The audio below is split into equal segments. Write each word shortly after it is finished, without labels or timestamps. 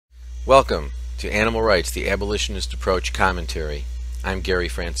Welcome to Animal Rights, the Abolitionist Approach Commentary. I'm Gary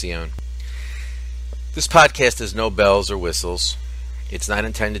Francione. This podcast has no bells or whistles. It's not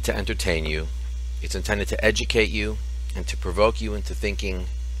intended to entertain you. It's intended to educate you and to provoke you into thinking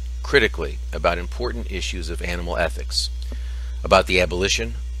critically about important issues of animal ethics, about the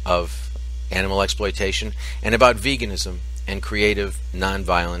abolition of animal exploitation, and about veganism and creative,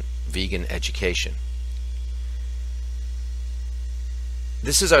 nonviolent vegan education.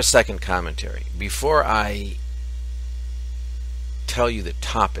 This is our second commentary. Before I tell you the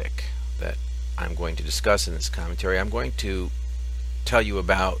topic that I'm going to discuss in this commentary, I'm going to tell you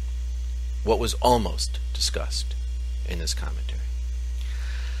about what was almost discussed in this commentary.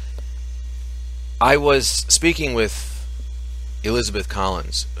 I was speaking with Elizabeth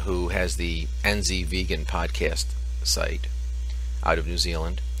Collins, who has the NZ Vegan podcast site out of New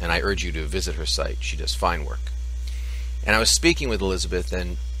Zealand, and I urge you to visit her site. She does fine work. And I was speaking with Elizabeth,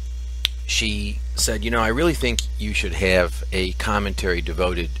 and she said, I really think you should have a commentary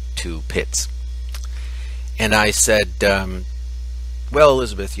devoted to pits. And I said, well,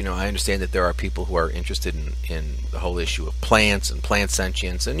 Elizabeth, I understand that there are people who are interested in the whole issue of plants and plant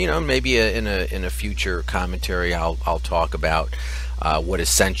sentience, and maybe in a future commentary I'll talk about what does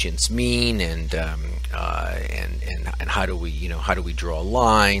sentience mean, and how do we draw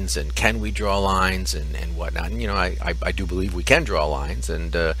lines, and can we draw lines, and whatnot. And I do believe we can draw lines,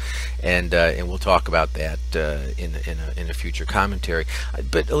 and we'll talk about that in a future commentary.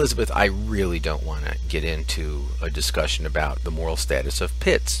 But Elizabeth, I really don't want to get into a discussion about the moral status of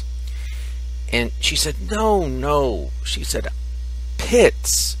pits. And she said, no. She said,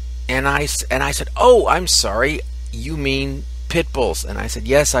 pits. And I said, oh, I'm sorry, you mean pit bulls? And I said,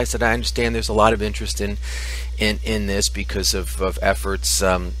 yes. I said, I understand there's a lot of interest in this because of efforts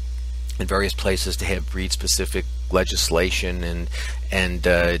in various places to have breed-specific legislation and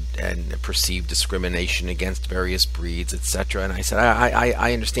perceived discrimination against various breeds, etc. And I said,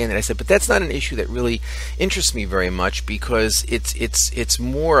 I understand that. I said, but that's not an issue that really interests me very much, because it's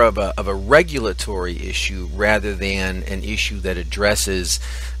more of a regulatory issue rather than an issue that addresses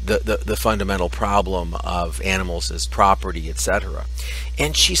the fundamental problem of animals as property, etc.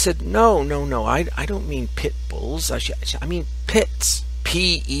 And she said, no, I don't mean pit bulls. I mean pits.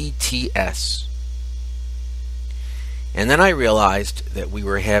 P-E-T-S. And then I realized that we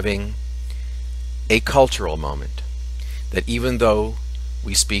were having a cultural moment, that even though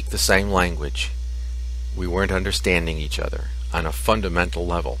we speak the same language, we weren't understanding each other on a fundamental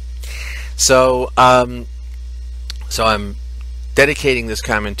level. So I'm dedicating this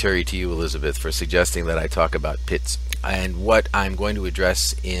commentary to you, Elizabeth, for suggesting that I talk about pits. And what I'm going to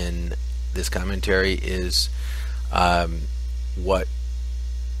address in this commentary is what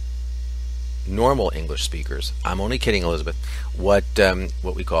normal English speakers, I'm only kidding, Elizabeth, what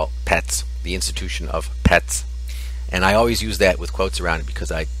we call pets, the institution of pets. And I always use that with quotes around it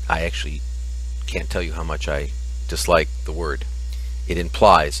because I actually can't tell you how much I dislike the word. It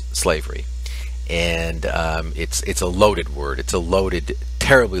implies slavery. And it's a loaded word. It's a loaded,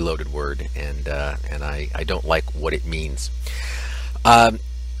 terribly loaded word, and I don't like what it means.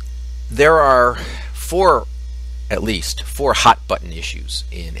 There are at least four hot button issues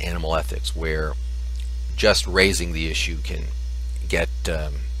in animal ethics where just raising the issue can get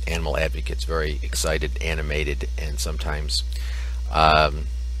animal advocates very excited, animated, and sometimes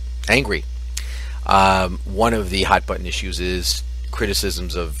angry. One of the hot button issues is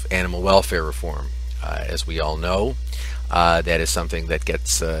criticisms of animal welfare reform. As we all know, that is something that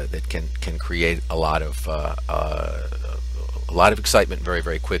gets that can create a lot of excitement very,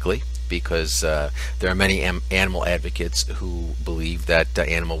 very quickly, because there are many animal advocates who believe that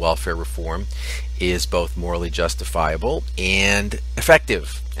animal welfare reform is both morally justifiable and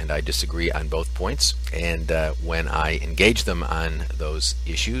effective, and I disagree on both points. And when I engage them on those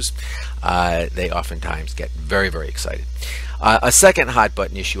issues, they oftentimes get very, very excited. A second hot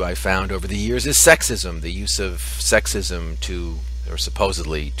button issue I found over the years is sexism, the use of sexism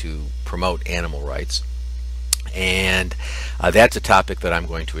supposedly to promote animal rights. And that's a topic that I'm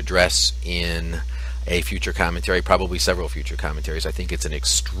going to address in a future commentary, probably several future commentaries. I think it's an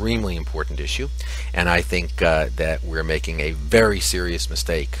extremely important issue, and I think that we're making a very serious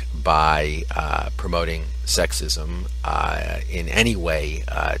mistake by promoting sexism in any way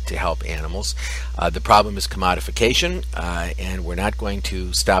to help animals. The problem is commodification, and we're not going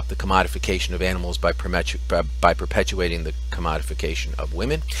to stop the commodification of animals by perpetuating the commodification of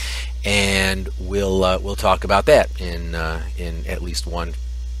women, and we'll talk about that in at least one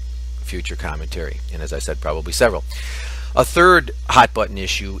future commentary, and as I said, probably several. A third hot button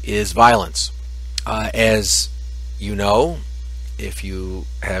issue is violence. As you know, if you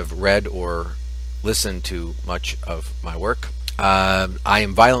have read or listened to much of my work, I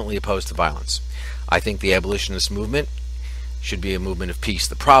am violently opposed to violence. I think the abolitionist movement should be a movement of peace.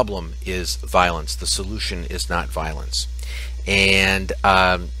 The problem is violence. The solution is not violence. And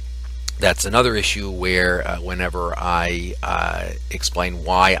that's another issue where whenever I explain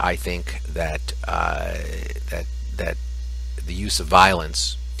why I think that that the use of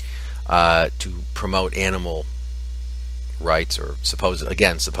violence to promote animal rights, or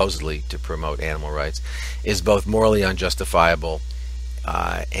supposedly to promote animal rights, is both morally unjustifiable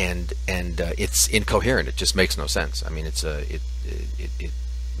and it's incoherent. It just makes no sense. I mean, it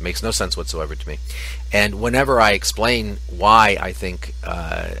makes no sense whatsoever to me. And whenever I explain why I think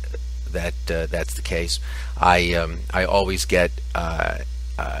that's the case, I always get a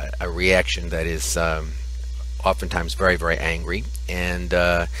reaction that is oftentimes very, very angry, and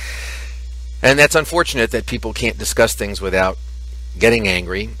that's unfortunate that people can't discuss things without getting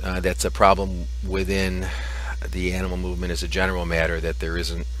angry. That's a problem within the animal movement as a general matter, that there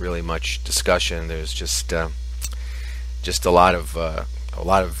isn't really much discussion. There's just a lot of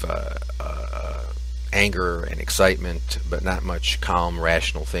anger and excitement, but not much calm,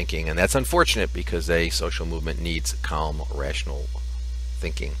 rational thinking, and that's unfortunate because a social movement needs calm, rational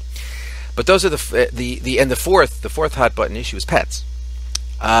thinking. But those are the fourth hot button issue is pets.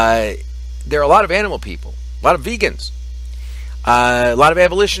 There are a lot of animal people, a lot of vegans, a lot of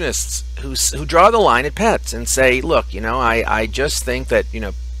abolitionists who draw the line at pets and say, look, I just think that,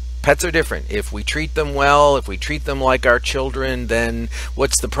 pets are different. If we treat them well, if we treat them like our children, then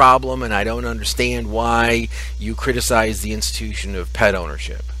what's the problem? And I don't understand why you criticize the institution of pet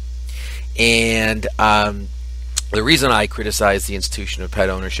ownership. And the reason I criticize the institution of pet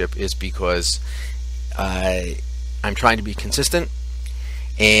ownership is because I'm trying to be consistent,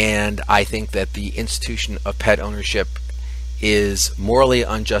 and I think that the institution of pet ownership is morally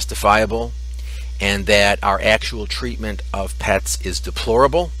unjustifiable, and that our actual treatment of pets is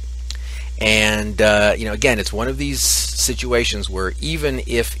deplorable. And again, it's one of these situations where even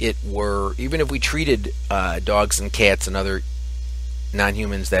if we treated dogs and cats and other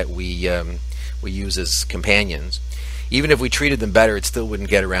non-humans that we use as companions, even if we treated them better, it still wouldn't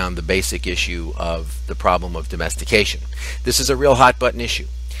get around the basic issue of the problem of domestication. This is a real hot button issue.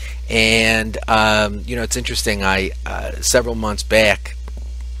 And it's interesting. Several months back,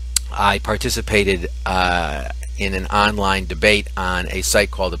 I participated in an online debate on a site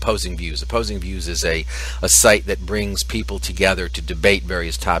called Opposing Views. Opposing Views is a site that brings people together to debate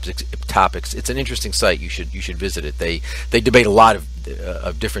various topics. It's an interesting site. You should visit it. They debate a lot of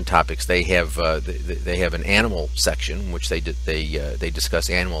different topics. They have an animal section in which they discuss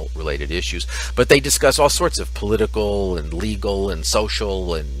animal related issues, but they discuss all sorts of political and legal and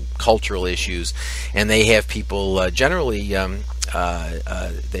social and cultural issues, and they have people generally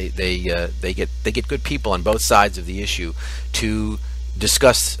they get good people on both sides of the issue to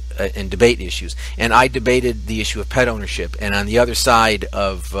discuss and debate issues. And I debated the issue of pet ownership, and on the other side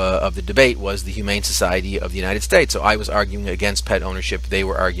of the debate was the Humane Society of the United States. So I was arguing against pet ownership, they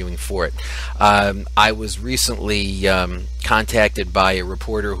were arguing for it. I was recently contacted by a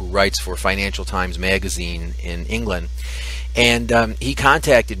reporter who writes for Financial Times magazine in England, and he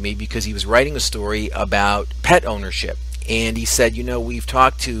contacted me because he was writing a story about pet ownership. And he said, we've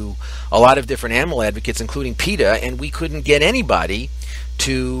talked to a lot of different animal advocates, including PETA, and we couldn't get anybody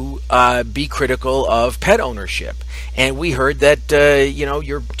to be critical of pet ownership. And we heard that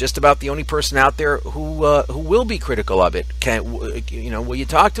you're just about the only person out there who will be critical of it. Will you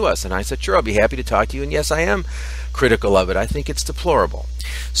talk to us? And I said, sure, I'll be happy to talk to you. And yes, I am critical of it. I think it's deplorable.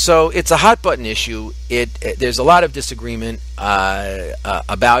 So it's a hot button issue. There's a lot of disagreement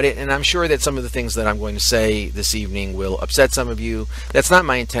about it, and I'm sure that some of the things that I'm going to say this evening will upset some of you. That's not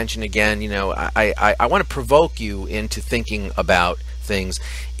my intention. Again, I want to provoke you into thinking about things.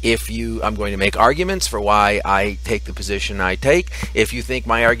 I'm going to make arguments for why I take the position I take. If you think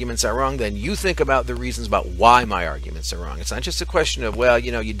my arguments are wrong, then you think about the reasons about why my arguments are wrong. It's not just a question of,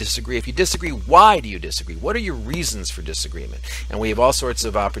 you disagree. If you disagree, why do you disagree? What are your reasons for disagreement? And we have all sorts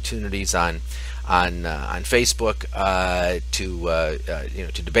of opportunities on Facebook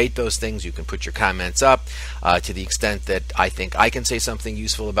to debate those things. You can put your comments up. To the extent that I think I can say something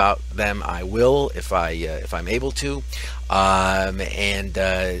useful about them, I will if I'm able to. And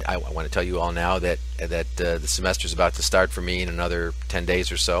I want to tell you all now that the semester is about to start for me in another 10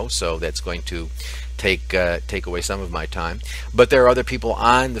 days or so. So that's going to take away some of my time. But there are other people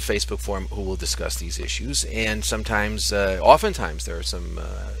on the Facebook forum who will discuss these issues, and sometimes, oftentimes, there are some.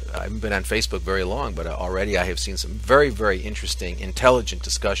 I haven't been on Facebook very long, but already I have seen some very, very interesting, intelligent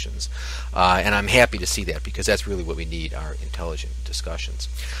discussions, and I'm happy to see that, because that's really what we need, are intelligent discussions.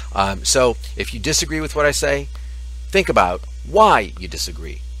 So if you disagree with what I say, think about why you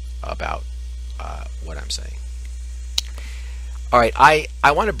disagree about what I'm saying. All right,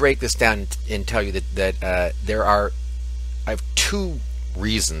 I want to break this down and tell you that I have two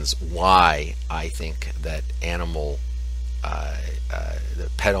reasons why I think that the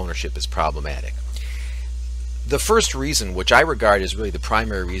pet ownership is problematic. The first reason, which I regard as really the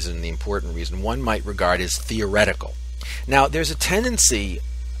primary reason, the important reason, one might regard as theoretical. Now, there's a tendency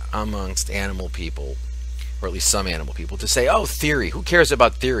amongst animal people, or at least some animal people, to say, "Oh, theory. Who cares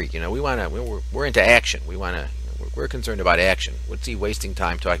about theory? You know, we're into action. We're concerned about action. What's he wasting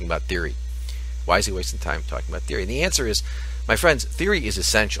time talking about theory? Why is he wasting time talking about theory?" And the answer is, my friends, theory is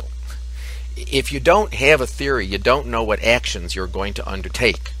essential. If you don't have a theory, you don't know what actions you're going to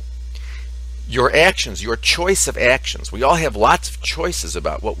undertake. Your actions, your choice of actions. We all have lots of choices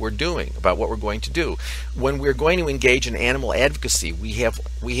about what we're doing, about what we're going to do. When we're going to engage in animal advocacy, we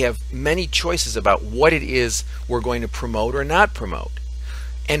have many choices about what it is we're going to promote or not promote.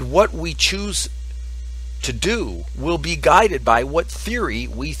 And what we choose to do will be guided by what theory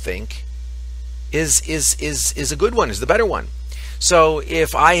we think is a good one, is the better one. So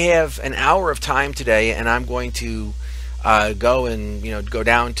if I have an hour of time today and I'm going to go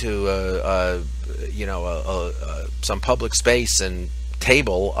down to some public space and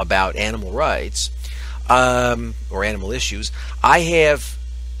table about animal rights or animal issues, I have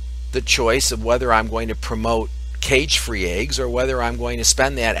the choice of whether I'm going to promote cage-free eggs or whether I'm going to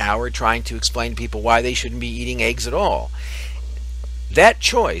spend that hour trying to explain to people why they shouldn't be eating eggs at all. That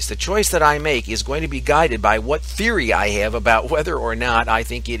choice, the choice that I make, is going to be guided by what theory I have about whether or not I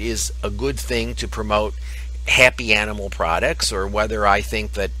think it is a good thing to promote happy animal products, or whether I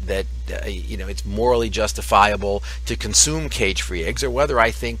think that it's morally justifiable to consume cage-free eggs, or whether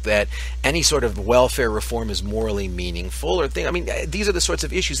I think that any sort of welfare reform is morally meaningful, or thing. I mean, these are the sorts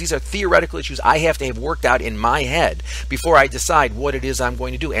of issues. These are theoretical issues I have to have worked out in my head before I decide what it is I'm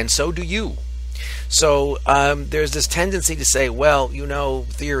going to do, and so do you. So there's this tendency to say, well,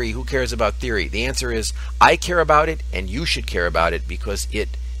 theory, who cares about theory? The answer is, I care about it, and you should care about it, because it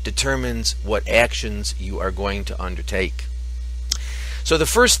determines what actions you are going to undertake. So the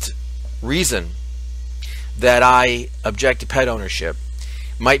first reason that I object to pet ownership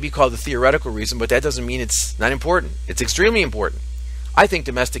might be called the theoretical reason, but that doesn't mean it's not important. It's extremely important. I think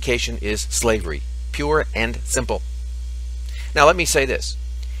domestication is slavery, pure and simple. Now let me say this.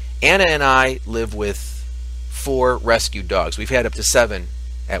 Anna and I live with 4 rescued dogs. We've had up to 7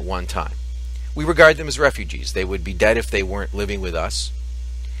 at one time. We regard them as refugees. They would be dead if they weren't living with us.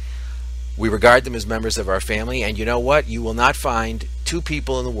 We regard them as members of our family, and you know what? You will not find 2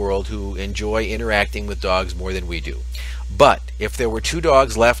 people in the world who enjoy interacting with dogs more than we do. But if there were 2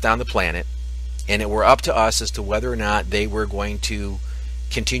 dogs left on the planet, and it were up to us as to whether or not they were going to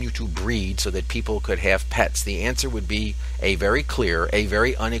continue to breed so that people could have pets, the answer would be a very clear, a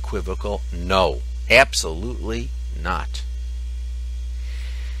very unequivocal no. Absolutely not.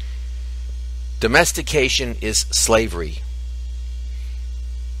 Domestication is slavery.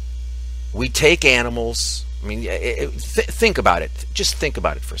 We take animals, think about it. Just think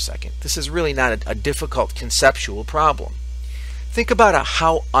about it for a second. This is really not a difficult conceptual problem. Think about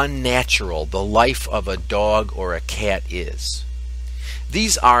how unnatural the life of a dog or a cat is.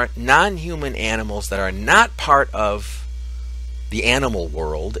 These are non-human animals that are not part of the animal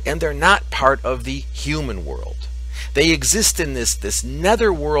world, and they're not part of the human world. They exist in this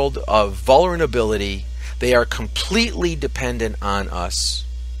netherworld of vulnerability. They are completely dependent on us.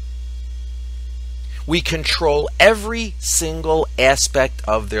 We control every single aspect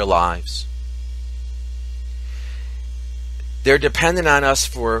of their lives. They're dependent on us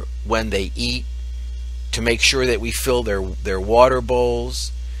for when they eat, to make sure that we fill their water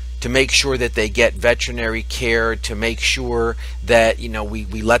bowls, to make sure that they get veterinary care, to make sure that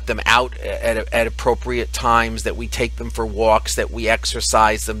we let them out at appropriate times, that we take them for walks, that we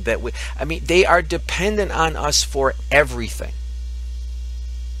exercise them, they are dependent on us for everything.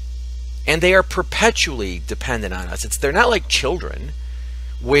 And they are perpetually dependent on us. They're not like children,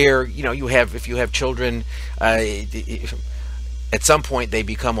 where if you have children, at some point they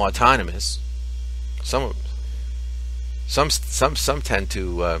become autonomous. Some tend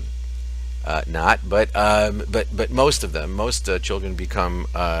to not, but most of them, most children become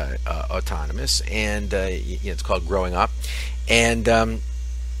autonomous, and it's called growing up, and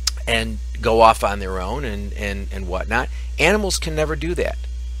go off on their own and whatnot. Animals can never do that.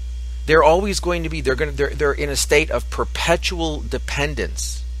 They're always going to be. They're in a state of perpetual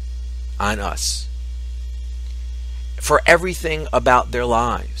dependence on us for everything about their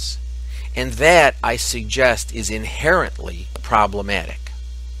lives, and that, I suggest, is inherently problematic.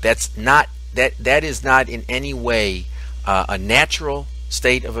 That is not in any way a natural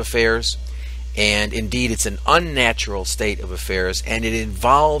state of affairs, and indeed it's an unnatural state of affairs, and it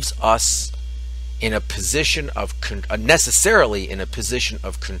involves us in a position of necessarily in a position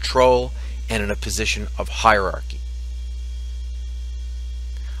of control and in a position of hierarchy.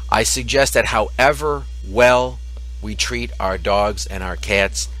 I suggest that however well we treat our dogs and our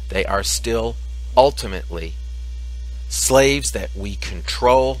cats, they are still ultimately slaves that we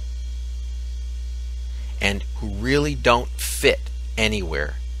control and who really don't fit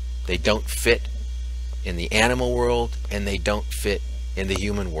anywhere. They don't fit in the animal world, and they don't fit in the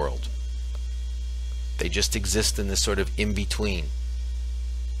human world. They just exist in this sort of in-between.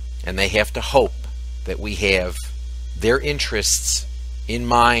 And they have to hope that we have their interests in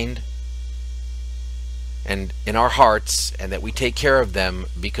mind and in our hearts, and that we take care of them,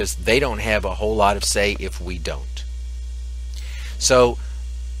 because they don't have a whole lot of say if we don't. So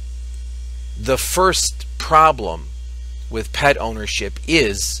the first problem with pet ownership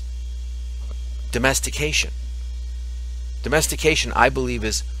is domestication. Domestication, I believe,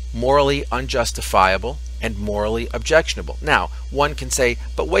 is morally unjustifiable and morally objectionable. Now, one can say,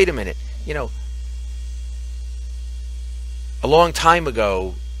 but wait a minute, a long time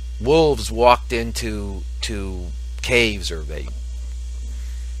ago, wolves walked into caves, or they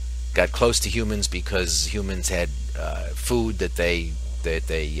got close to humans because humans had food that they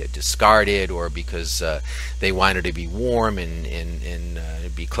discarded, or because they wanted to be warm and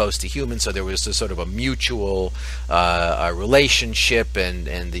be close to humans. So there was a sort of a mutual relationship,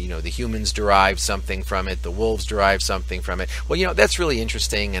 and the humans derived something from it, the wolves derived something from it. Well, that's really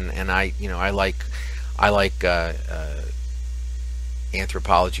interesting, and I like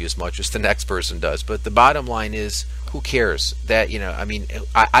anthropology as much as the next person does. But the bottom line is, who cares? That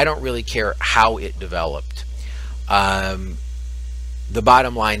I don't really care how it developed. The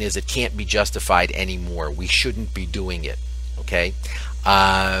bottom line is, it can't be justified anymore. We shouldn't be doing it, okay?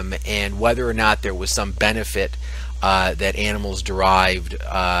 And whether or not there was some benefit that animals derived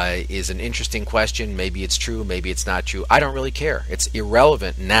is an interesting question. Maybe it's true, maybe it's not true. I don't really care. It's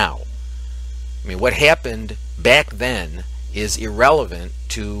irrelevant now. I mean, what happened back then is irrelevant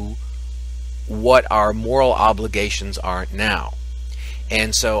to what our moral obligations are now.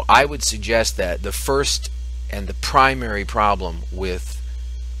 And so I would suggest that the first and the primary problem with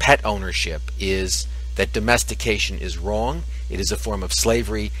pet ownership is that domestication is wrong. It is a form of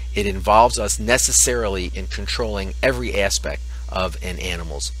slavery. It involves us necessarily in controlling every aspect of an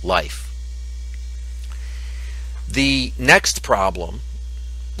animal's life. The next problem,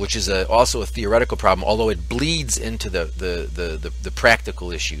 which is also a theoretical problem, although it bleeds into the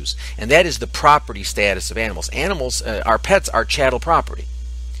practical issues, and that is the property status of animals. Animals, our pets, are chattel property.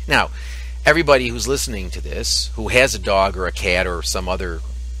 Now, everybody who's listening to this, who has a dog or a cat or some other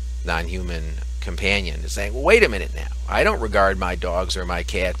non-human companion, is saying, well, wait a minute now. I don't regard my dogs or my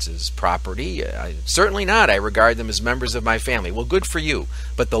cats as property. Certainly not. I regard them as members of my family. Well, good for you.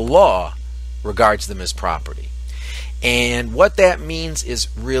 But the law regards them as property. And what that means is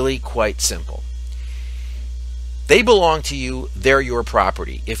really quite simple. They belong to you. They're your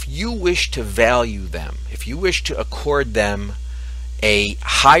property. If you wish to value them, if you wish to accord them a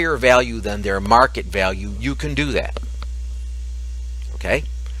higher value than their market value, you can do that. Okay?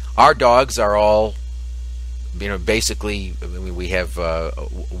 Our dogs are all, basically, we have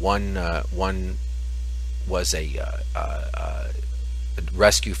one was a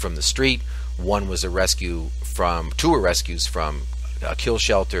rescue from the street, one was two were rescues from a kill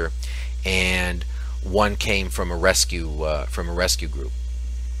shelter, and one came from a rescue group.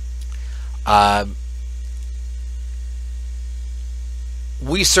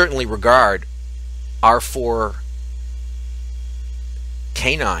 We certainly regard our 4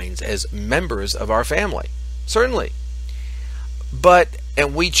 canines as members of our family, certainly.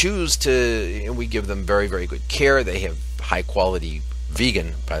 And we choose to, and we give them very, very good care. They have high quality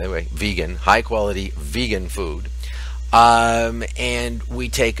vegan, by the way, high quality vegan food. And we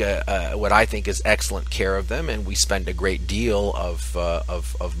take what I think is excellent care of them, and we spend a great deal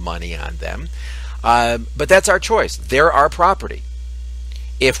of money on them. But that's our choice. They're our property.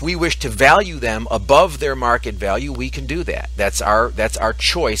 If we wish to value them above their market value, we can do that. That's our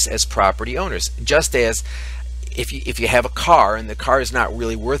choice as property owners. Just as if you have a car and the car is not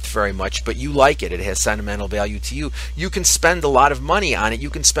really worth very much, but you like it, it has sentimental value to you, you can spend a lot of money on it. You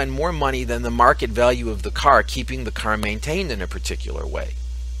can spend more money than the market value of the car, keeping the car maintained in a particular way.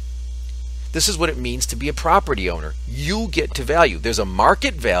 This is what it means to be a property owner. You get to value. There's a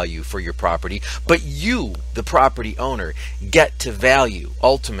market value for your property, but you, the property owner, get to value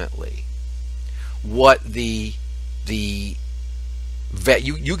ultimately what you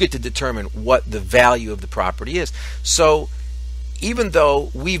get to determine what the value of the property is. So even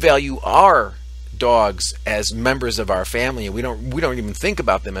though we value our dogs as members of our family and we don't even think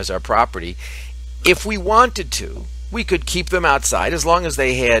about them as our property, if we wanted to, we could keep them outside as long as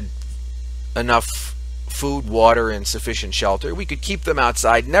they had enough food, water, and sufficient shelter. We could keep them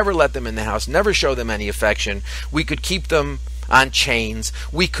outside, never let them in the house, never show them any affection. We could keep them on chains.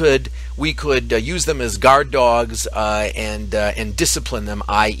 We could use them as guard dogs and discipline them,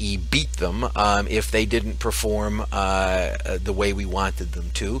 i.e., beat them if they didn't perform the way we wanted them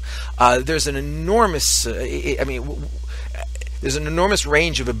to. There's an enormous, there's an enormous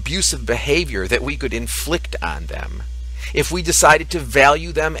range of abusive behavior that we could inflict on them if we decided to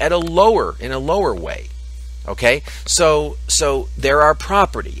value them in a lower way. Okay, so they're our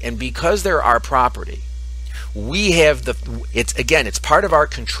property, and because they're our property, we have it's part of our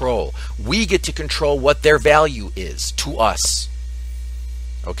control. We get to control what their value is to us.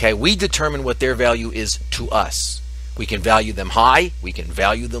 Okay, we determine what their value is to us. We can value them high, we can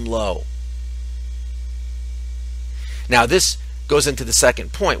value them low. Now this goes into the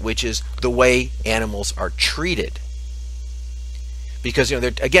second point, which is the way animals are treated. Because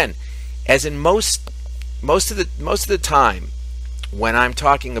again, as in most of the time when I'm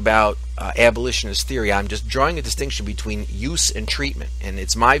talking about abolitionist theory, I'm just drawing a distinction between use and treatment. And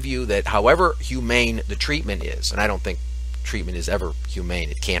it's my view that however humane the treatment is, and I don't think treatment is ever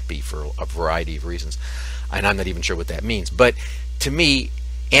humane, it can't be for a variety of reasons, and I'm not even sure what that means, but to me,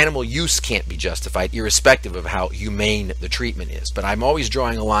 animal use can't be justified irrespective of how humane the treatment is. But I'm always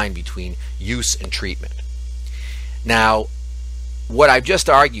drawing a line between use and treatment. Now, what I've just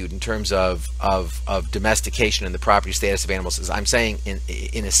argued in terms of domestication and the property status of animals is I'm saying,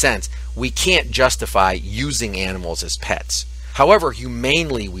 in a sense, we can't justify using animals as pets. However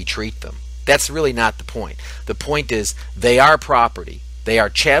humanely we treat them, that's really not the point. The point is they are property. They are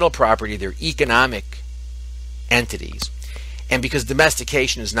chattel property. They're economic entities. And because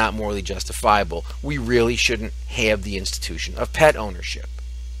domestication is not morally justifiable, we really shouldn't have the institution of pet ownership.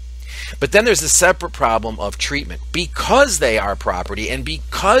 But then there's a separate problem of treatment. Because they are property and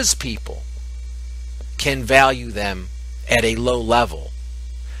because people can value them at a low level,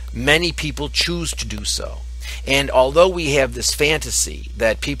 many people choose to do so. And although we have this fantasy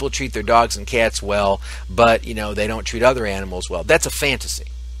that people treat their dogs and cats well, but they don't treat other animals well, that's a fantasy.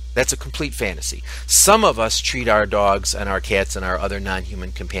 That's a complete fantasy. Some of us treat our dogs and our cats and our other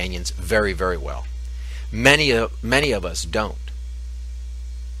non-human companions very, very well. Many of us don't.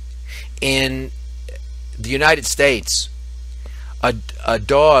 In the United States, a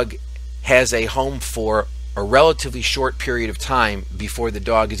dog has a home for a relatively short period of time before the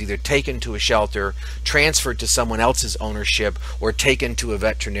dog is either taken to a shelter, transferred to someone else's ownership, or taken to a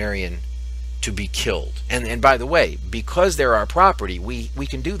veterinarian to be killed. And by the way, because they're our property, we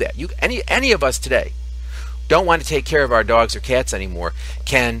can do that. Any of us today don't want to take care of our dogs or cats anymore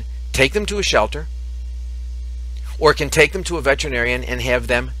can take them to a shelter or can take them to a veterinarian and have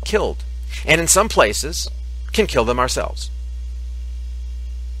them killed. And in some places, can kill them ourselves.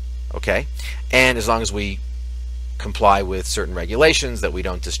 Okay? And as long as we comply with certain regulations, that we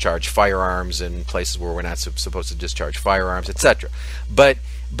don't discharge firearms in places where we're not supposed to discharge firearms, etc. But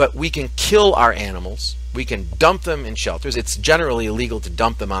we can kill our animals. We can dump them in shelters. It's generally illegal to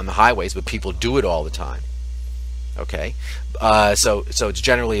dump them on the highways, but people do it all the time. Okay? So it's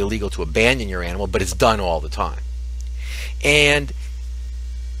generally illegal to abandon your animal, but it's done all the time. And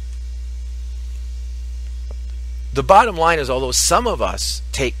the bottom line is, although some of us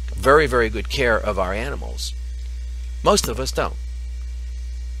take very, very good care of our animals, most of us don't.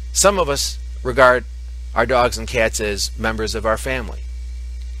 Some of us regard our dogs and cats as members of our family.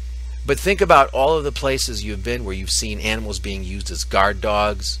 But think about all of the places you've been where you've seen animals being used as guard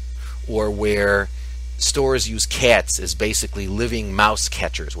dogs, or where stores use cats as basically living mouse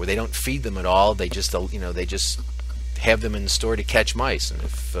catchers, where they don't feed them at all. They just have them in the store to catch mice, and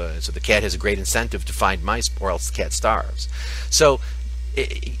so the cat has a great incentive to find mice, or else the cat starves. So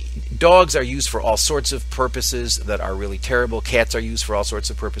dogs are used for all sorts of purposes that are really terrible. Cats are used for all sorts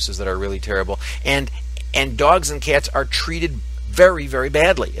of purposes that are really terrible. And dogs and cats are treated very, very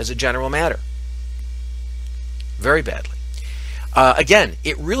badly as a general matter. Very badly. Again,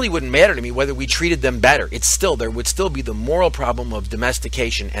 it really wouldn't matter to me whether we treated them better. There would still be the moral problem of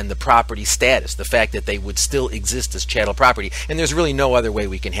domestication and the property status, the fact that they would still exist as chattel property. And there's really no other way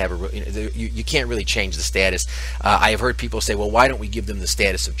we can have you can't really change the status. I have heard people say, well, why don't we give them the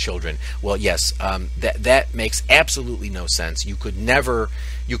status of children? Well, yes, that makes absolutely no sense. You could never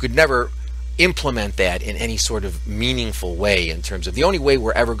implement that in any sort of meaningful way, in terms of the only way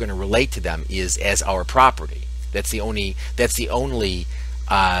we're ever going to relate to them is as our property. That's the only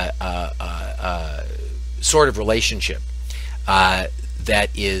sort of relationship that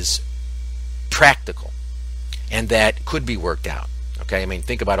is practical and that could be worked out. Okay, I mean,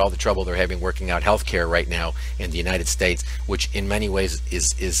 think about all the trouble they're having working out healthcare right now in the United States, which in many ways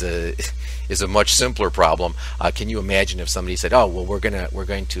is a much simpler problem. Can you imagine if somebody said, "Oh, well, we're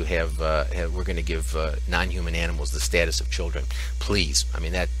going to give non-human animals the status of children"? Please, I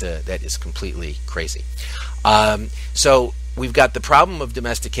mean, that is completely crazy. So we've got the problem of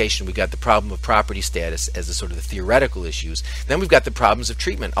domestication, we've got the problem of property status as the sort of the theoretical issues. Then we've got the problems of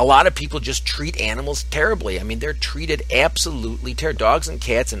treatment. A lot of people just treat animals terribly. I mean, they're treated absolutely terribly. Dogs and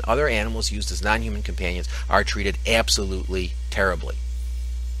cats and other animals used as non-human companions are treated absolutely terribly.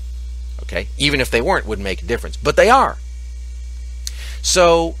 Okay? Even if they weren't, wouldn't make a difference. But they are.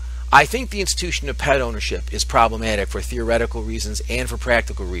 So I think the institution of pet ownership is problematic for theoretical reasons and for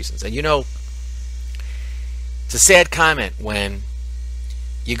practical reasons. And you know, it's a sad comment when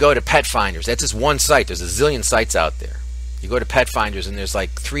you go to Pet Finders. That's just one site. There's a zillion sites out there. You go to Pet Finders and there's like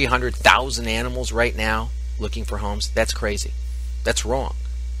 300,000 animals right now looking for homes. That's crazy. That's wrong.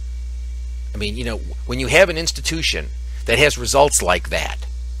 I mean, you know, when you have an institution that has results like that,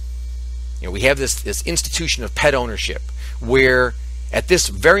 you know, we have this institution of pet ownership where at this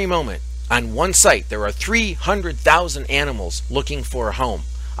very moment on one site there are 300,000 animals looking for a home.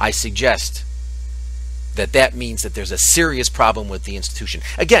 I suggest that means that there's a serious problem with the institution.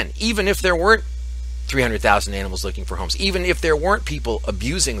 Again, even if there weren't 300,000 animals looking for homes, even if there weren't people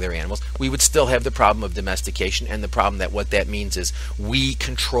abusing their animals, we would still have the problem of domestication, and the problem that what that means is we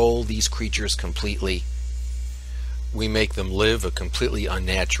control these creatures completely. We make them live a completely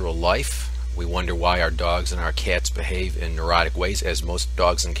unnatural life. We wonder why our dogs and our cats behave in neurotic ways, as most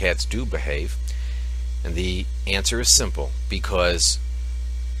dogs and cats do behave. And the answer is simple: because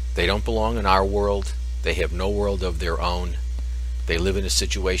they don't belong in our world. They have no world of their own. They live in a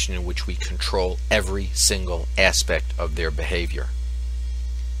situation in which we control every single aspect of their behavior.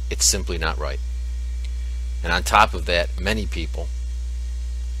 It's simply not right. And on top of that, many people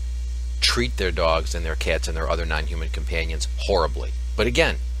treat their dogs and their cats and their other non-human companions horribly. But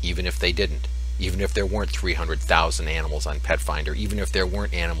again, even if they didn't, even if there weren't 300,000 animals on Pet Finder, even if there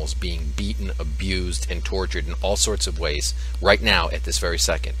weren't animals being beaten, abused, and tortured in all sorts of ways right now at this very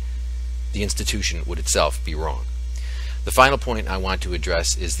second, the institution would itself be wrong. The final point I want to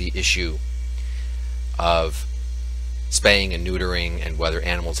address is the issue of spaying and neutering and whether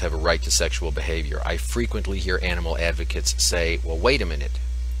animals have a right to sexual behavior. I frequently hear animal advocates say, well, wait a minute,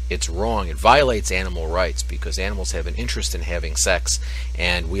 it's wrong. It violates animal rights because animals have an interest in having sex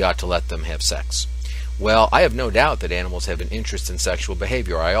and we ought to let them have sex. Well, I have no doubt that animals have an interest in sexual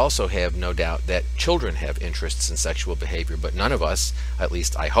behavior. I also have no doubt that children have interests in sexual behavior, but none of us, at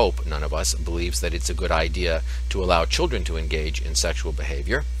least I hope none of us, believes that it's a good idea to allow children to engage in sexual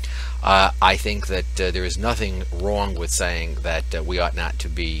behavior. I think that there is nothing wrong with saying that we ought not to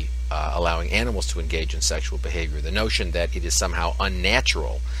be allowing animals to engage in sexual behavior. The notion that it is somehow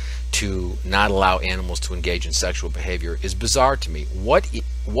unnatural to not allow animals to engage in sexual behavior is bizarre to me. What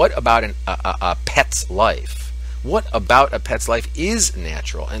about a pet's life? What about a pet's life is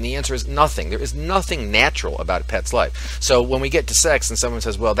natural? And the answer is nothing. There is nothing natural about a pet's life. So when we get to sex and someone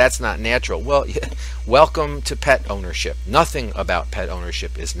says, well, that's not natural, well, welcome to pet ownership. Nothing about pet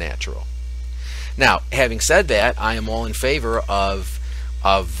ownership is natural. Now, having said that, I am all in favor of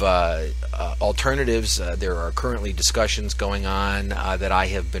alternatives. There are currently discussions going on that I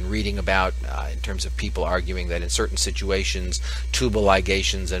have been reading about in terms of people arguing that in certain situations tubal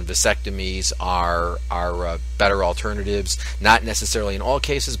ligations and vasectomies are better alternatives. Not necessarily in all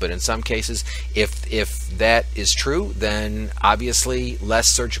cases, but in some cases. If that is true, then obviously less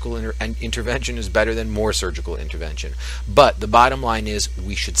surgical intervention is better than more surgical intervention. But the bottom line is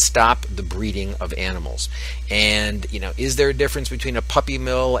we should stop the breeding of animals. And you know, is there a difference between a puppy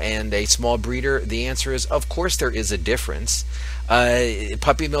mill and a small breeder? The answer is, of course there is a difference.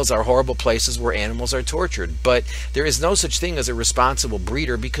 Puppy mills are horrible places where animals are tortured, but there is no such thing as a responsible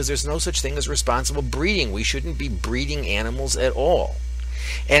breeder because there's no such thing as responsible breeding. We shouldn't be breeding animals at all.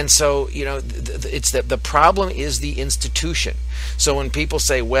 And so, it's that the problem is the institution. So when people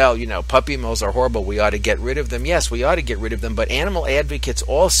say, well, puppy mills are horrible, we ought to get rid of them. Yes, we ought to get rid of them, but animal advocates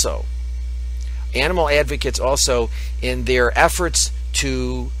also, in their efforts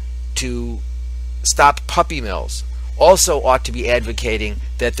to stop puppy mills, also ought to be advocating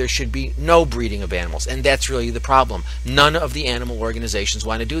that there should be no breeding of animals. And that's really the problem. None of the animal organizations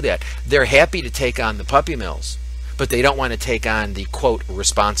want to do that. They're happy to take on the puppy mills, but they don't want to take on the, quote,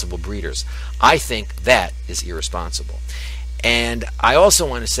 responsible breeders. I think that is irresponsible. And I also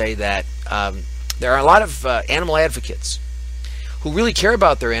want to say that there are a lot of animal advocates who really care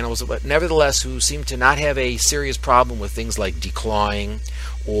about their animals, but nevertheless who seem to not have a serious problem with things like declawing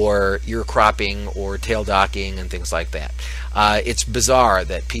or ear cropping or tail docking and things like that. It's bizarre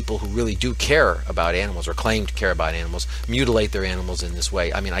that people who really do care about animals or claim to care about animals mutilate their animals in this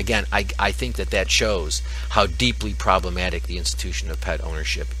way. I mean, again, I think that shows how deeply problematic the institution of pet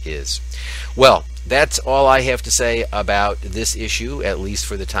ownership is. Well, that's all I have to say about this issue, at least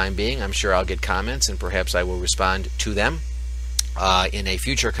for the time being. I'm sure I'll get comments and perhaps I will respond to them in a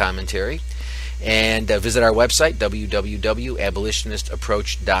future commentary. And visit our website,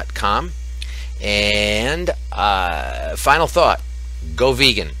 www.abolitionistapproach.com. And final thought, go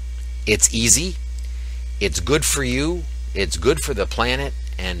vegan. It's easy, it's good for you, it's good for the planet,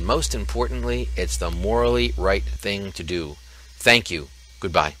 and most importantly, it's the morally right thing to do. Thank you.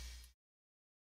 Goodbye.